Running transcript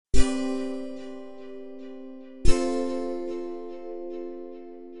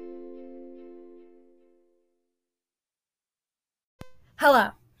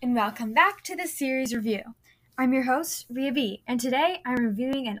Hello, and welcome back to the series review. I'm your host, Ria B, and today I'm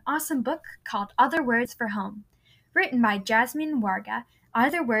reviewing an awesome book called Other Words for Home. Written by Jasmine Warga,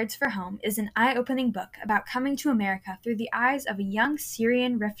 Other Words for Home is an eye-opening book about coming to America through the eyes of a young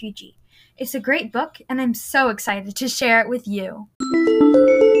Syrian refugee. It's a great book, and I'm so excited to share it with you.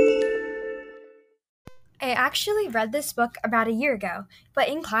 I actually read this book about a year ago, but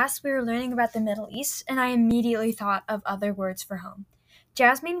in class we were learning about the Middle East, and I immediately thought of Other Words for Home.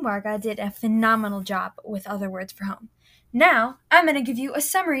 Jasmine Warga did a phenomenal job with Other Words for Home. Now, I'm going to give you a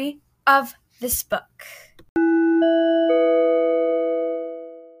summary of this book.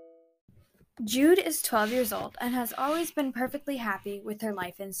 Jude is 12 years old and has always been perfectly happy with her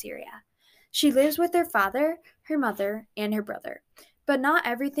life in Syria. She lives with her father, her mother, and her brother. But not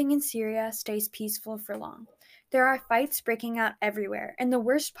everything in Syria stays peaceful for long. There are fights breaking out everywhere, and the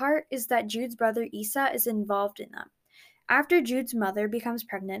worst part is that Jude's brother Isa is involved in them. After Jude's mother becomes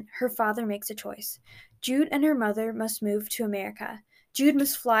pregnant, her father makes a choice. Jude and her mother must move to America. Jude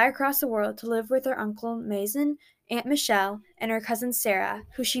must fly across the world to live with her uncle Mason, Aunt Michelle, and her cousin Sarah,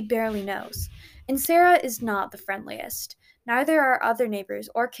 who she barely knows. And Sarah is not the friendliest. Neither are other neighbors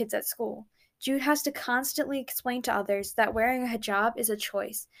or kids at school. Jude has to constantly explain to others that wearing a hijab is a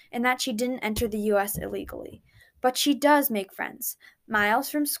choice and that she didn't enter the U.S. illegally. But she does make friends. Miles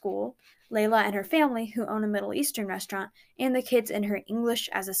from school, Layla and her family, who own a Middle Eastern restaurant, and the kids in her English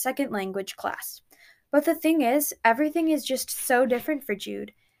as a second language class. But the thing is, everything is just so different for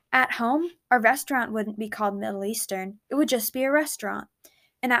Jude. At home, a restaurant wouldn't be called Middle Eastern, it would just be a restaurant.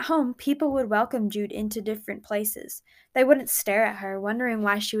 And at home, people would welcome Jude into different places. They wouldn't stare at her, wondering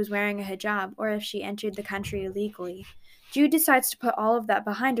why she was wearing a hijab or if she entered the country illegally. Jude decides to put all of that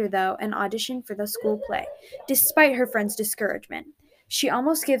behind her, though, and audition for the school play, despite her friend's discouragement. She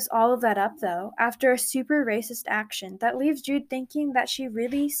almost gives all of that up, though, after a super racist action that leaves Jude thinking that she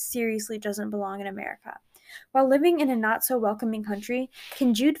really seriously doesn't belong in America. While living in a not-so-welcoming country,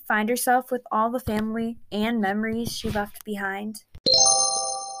 can Jude find herself with all the family and memories she left behind?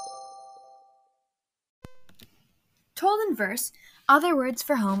 Told in Verse, Other Words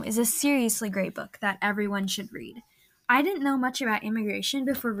for Home is a seriously great book that everyone should read. I didn't know much about immigration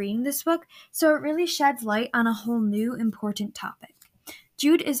before reading this book, so it really sheds light on a whole new important topic.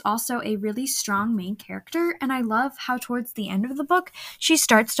 Jude is also a really strong main character, and I love how towards the end of the book, she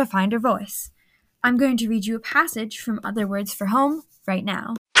starts to find her voice. I'm going to read you a passage from Other Words for Home right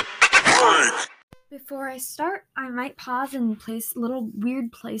now. Before I start, I might pause and place little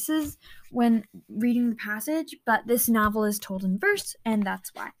weird places when reading the passage, but this novel is told in verse, and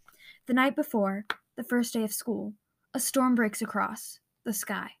that's why. The night before, the first day of school, a storm breaks across the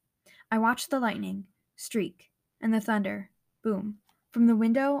sky. I watch the lightning streak and the thunder boom from the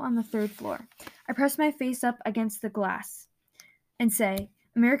window on the third floor. I press my face up against the glass and say,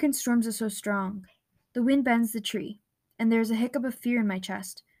 American storms are so strong. The wind bends the tree, and there's a hiccup of fear in my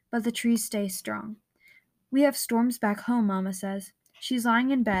chest, but the trees stay strong. We have storms back home, Mama says. She's lying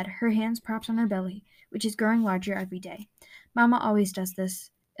in bed, her hands propped on her belly, which is growing larger every day. Mama always does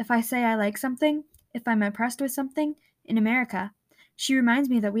this. If I say I like something, if I'm impressed with something, in America, she reminds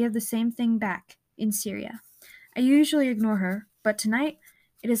me that we have the same thing back, in Syria. I usually ignore her, but tonight,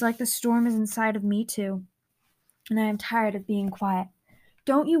 it is like the storm is inside of me too, and I am tired of being quiet.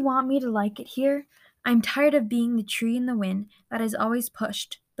 Don't you want me to like it here? I'm tired of being the tree in the wind that is always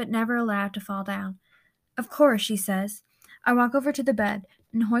pushed, but never allowed to fall down. Of course, she says. I walk over to the bed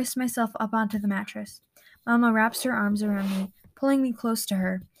and hoist myself up onto the mattress. Mama wraps her arms around me, pulling me close to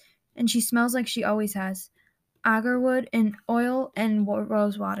her, and she smells like she always has. Agarwood and oil and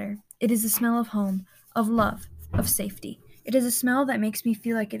rose water. It is the smell of home, of love, of safety. It is a smell that makes me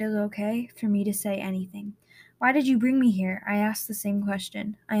feel like it is okay for me to say anything. Why did you bring me here? I ask the same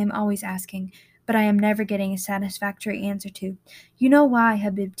question. I am always asking, but I am never getting a satisfactory answer to. You know why,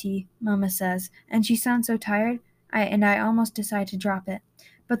 Habibti, Mama says, and she sounds so tired, I almost decide to drop it.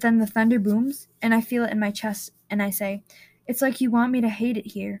 But then the thunder booms, and I feel it in my chest, and I say, it's like you want me to hate it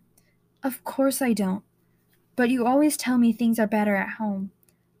here. Of course I don't. But you always tell me things are better at home.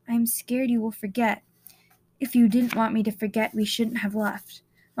 I'm scared you will forget. If you didn't want me to forget, we shouldn't have left.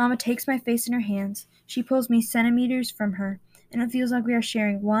 Mama takes my face in her hands. She pulls me centimeters from her, and it feels like we are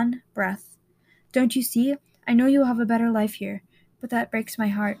sharing one breath. Don't you see? I know you will have a better life here, but that breaks my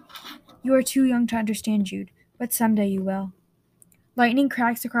heart. You are too young to understand, Jude, but someday you will. Lightning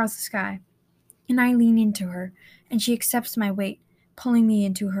cracks across the sky, and I lean into her, and she accepts my weight, pulling me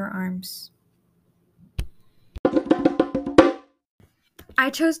into her arms. I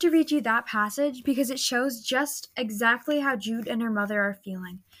chose to read you that passage because it shows just exactly how Jude and her mother are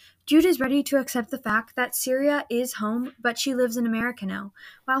feeling. Jude is ready to accept the fact that Syria is home, but she lives in America now,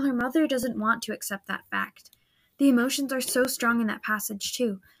 while her mother doesn't want to accept that fact. The emotions are so strong in that passage,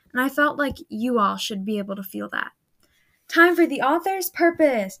 too, and I felt like you all should be able to feel that. Time for the author's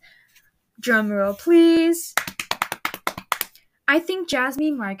purpose. Drum roll, please. I think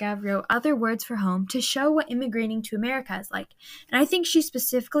Jasmine Warga wrote Other Words for Home to show what immigrating to America is like, and I think she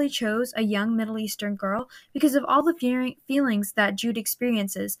specifically chose a young Middle Eastern girl because of all the feelings that Jude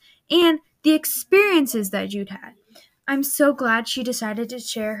experiences and the experiences that Jude had. I'm so glad she decided to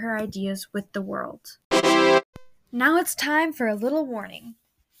share her ideas with the world. Now it's time for a little warning.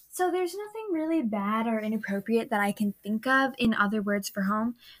 So there's nothing really bad or inappropriate that I can think of in Other Words for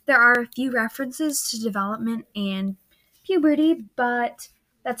Home. There are a few references to development and puberty, but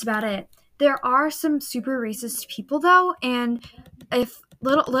that's about it. There are some super racist people though, and if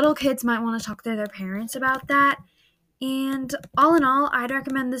little kids might want to talk to their parents about that. And all in all, I'd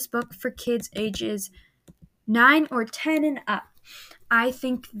recommend this book for kids ages 9 or 10 and up. I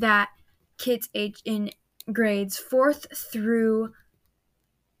think that kids age in grades 4th through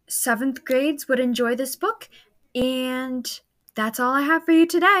 7th grades would enjoy this book, and that's all I have for you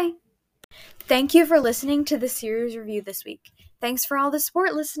today. Thank you for listening to the series review this week. Thanks for all the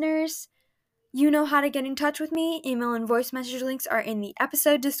support, listeners. You know how to get in touch with me. Email and voice message links are in the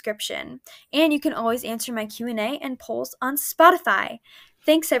episode description. And you can always answer my Q&A and polls on Spotify.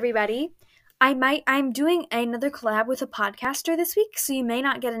 Thanks, everybody. I'm doing another collab with a podcaster this week, so you may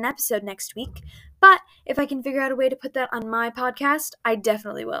not get an episode next week. But if I can figure out a way to put that on my podcast, I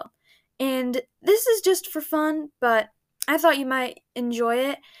definitely will. And this is just for fun, but I thought you might enjoy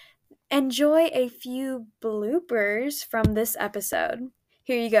it. Enjoy a few bloopers from this episode.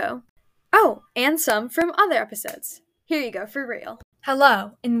 Here you go. Oh, and some from other episodes. Here you go, for real.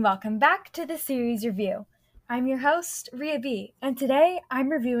 Hello, and welcome back to the series review. I'm your host, Ria B, and today I'm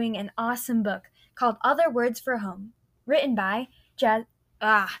reviewing an awesome book called Other Words for Home, written by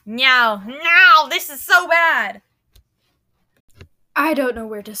this is so bad! I don't know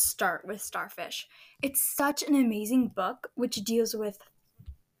where to start with Starfish. It's such an amazing book, which deals with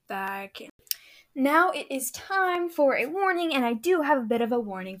Now it is time for a warning, and I do have a bit of a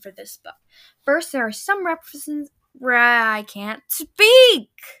warning for this book. First, there are some references where I can't speak.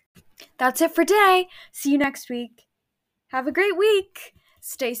 That's it for today. See you next week. Have a great week.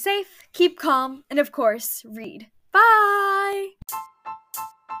 Stay safe, keep calm, and of course, read. Bye!